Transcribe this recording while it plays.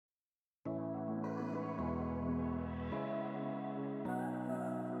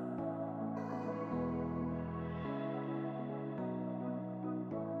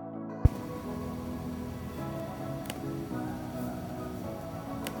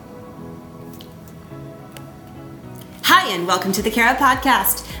Hi, and welcome to the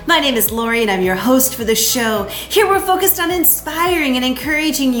Carapodcast. My name is Lori, and I'm your host for the show. Here we're focused on inspiring and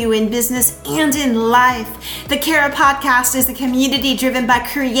encouraging you in business and in life. The Carapodcast is a community driven by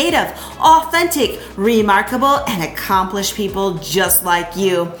creative, authentic, remarkable, and accomplished people just like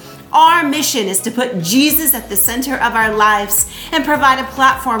you. Our mission is to put Jesus at the center of our lives and provide a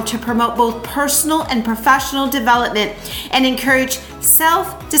platform to promote both personal and professional development and encourage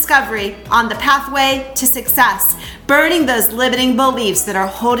self-discovery on the pathway to success, burning those limiting beliefs that are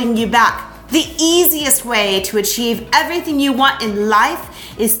holding you back. The easiest way to achieve everything you want in life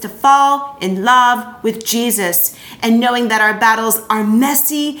is to fall in love with Jesus, and knowing that our battles are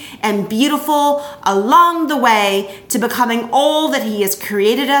messy and beautiful along the way to becoming all that He has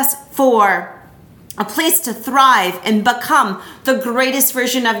created us for. A place to thrive and become the greatest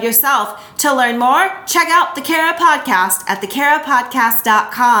version of yourself. To learn more, check out the Carapodcast at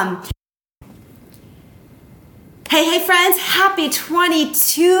thecarapodcast.com. Hey friends, happy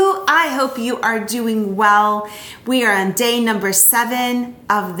 22. I hope you are doing well. We are on day number 7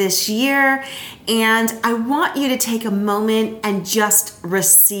 of this year, and I want you to take a moment and just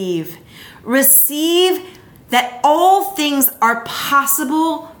receive. Receive that all things are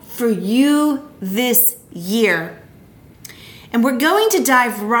possible for you this year. And we're going to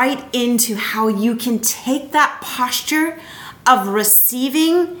dive right into how you can take that posture of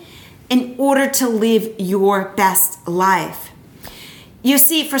receiving in order to live your best life. You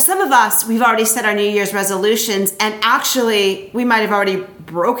see, for some of us, we've already set our New Year's resolutions, and actually, we might have already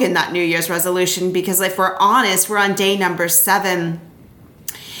broken that New Year's resolution because if we're honest, we're on day number 7.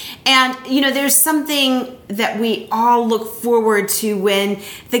 And, there's something that we all look forward to when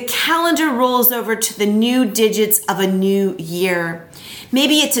the calendar rolls over to the new digits of a new year.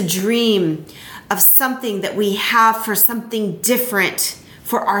 Maybe it's a dream of something that we have for something different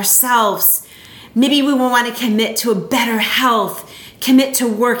for ourselves. Maybe we will want to commit to a better health, commit to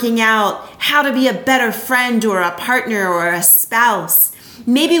working out, how to be a better friend or a partner or a spouse.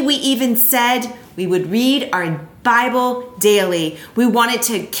 Maybe we even said we would read our Bible daily. We wanted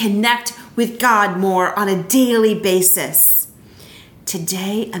to connect with God more on a daily basis.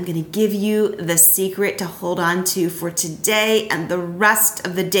 Today, I'm going to give you the secret to hold on to for today and the rest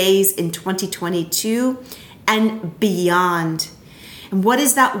of the days in 2022 and beyond. And what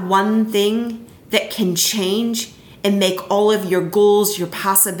is that one thing that can change and make all of your goals, your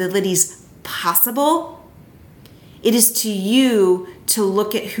possibilities possible? It is to you to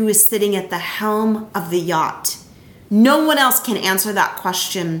look at who is sitting at the helm of the yacht. No one else can answer that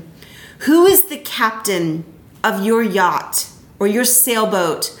question. Who is the captain of your yacht or your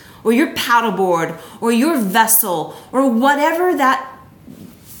sailboat or your paddleboard or your vessel or whatever that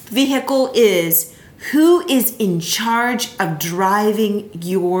vehicle is? Who is in charge of driving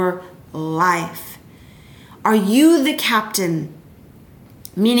your life? Are you the captain?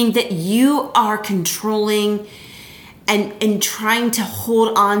 Meaning that you are controlling and trying to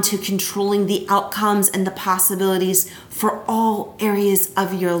hold on to controlling the outcomes and the possibilities for all areas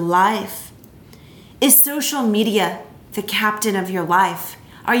of your life? Is social media the captain of your life?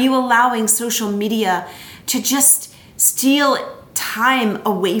 Are you allowing social media to just steal time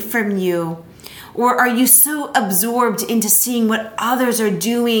away from you? Or are you so absorbed into seeing what others are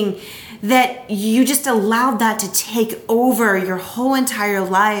doing that you just allowed that to take over your whole entire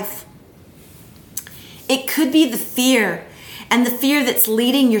life? It could be the fear that's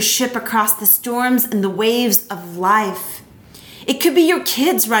leading your ship across the storms and the waves of life. It could be your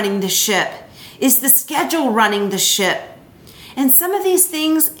kids running the ship. Is the schedule running the ship? And some of these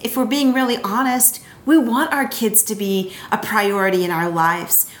things, if we're being really honest, we want our kids to be a priority in our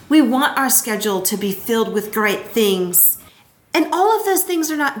lives. We want our schedule to be filled with great things. And all of those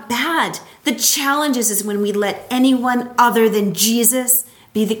things are not bad. The challenge is when we let anyone other than Jesus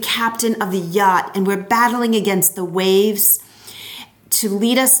be the captain of the yacht and we're battling against the waves to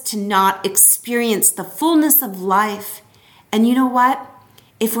lead us to not experience the fullness of life. And you know what?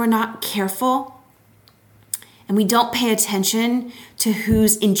 If we're not careful and we don't pay attention to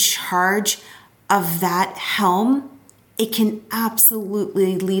who's in charge of that helm, it can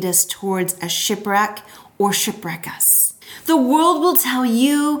absolutely lead us towards a shipwreck or shipwreck us. The world will tell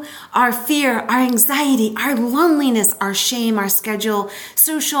you our fear, our anxiety, our loneliness, our shame, our schedule,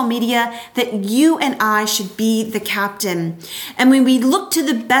 social media, that you and I should be the captain. And when we look to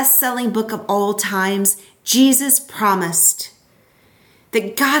the best-selling book of all times, Jesus promised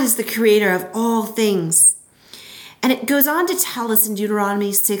that God is the creator of all things. And it goes on to tell us in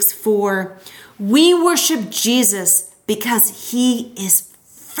Deuteronomy 6:4, we worship Jesus because He is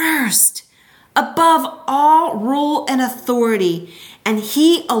first, above all rule and authority, and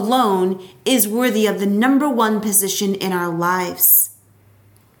he alone is worthy of the number one position in our lives.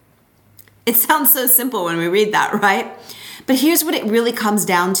 It sounds so simple when we read that, right? But here's what it really comes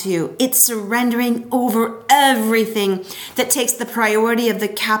down to. It's surrendering over everything that takes the priority of the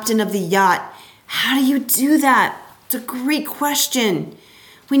captain of the yacht. How do you do that? It's a great question.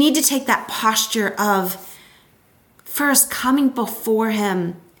 We need to take that posture of first coming before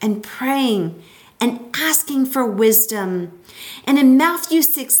him and praying and asking for wisdom. And in Matthew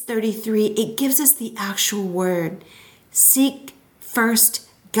 6:33, it gives us the actual word. Seek first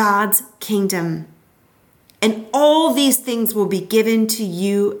God's kingdom, and all these things will be given to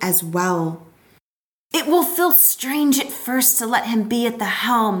you as well. It will feel strange at first to let him be at the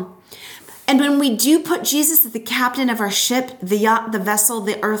helm. And when we do put Jesus as the captain of our ship, the yacht, the vessel,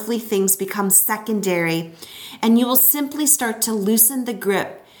 the earthly things become secondary. And you will simply start to loosen the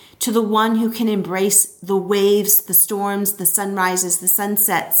grip to the one who can embrace the waves, the storms, the sunrises, the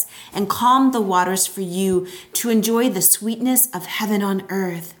sunsets, and calm the waters for you to enjoy the sweetness of heaven on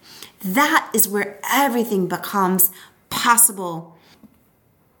earth. That is where everything becomes possible.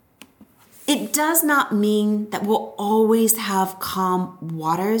 It does not mean that we'll always have calm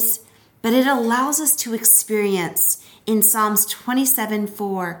waters, but it allows us to experience in Psalms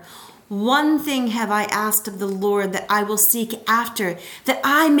 27:4, one thing have I asked of the Lord that I will seek after, that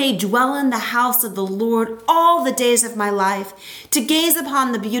I may dwell in the house of the Lord all the days of my life, to gaze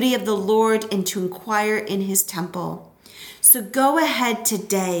upon the beauty of the Lord and to inquire in his temple. So go ahead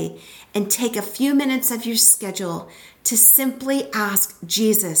today and take a few minutes of your schedule to simply ask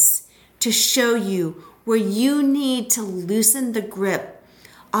Jesus to show you where you need to loosen the grip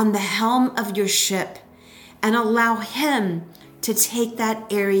on the helm of your ship and allow him to take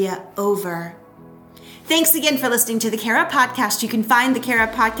that area over. Thanks again for listening to the Carapodcast. You can find the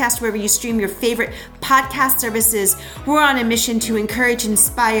Carapodcast wherever you stream your favorite podcast services. We're on a mission to encourage,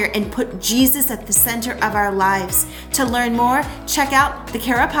 inspire, and put Jesus at the center of our lives. To learn more, check out the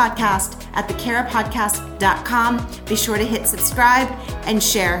Carapodcast at thecarapodcast.com. Be sure to hit subscribe and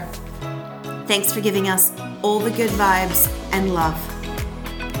share. Thanks for giving us all the good vibes and love.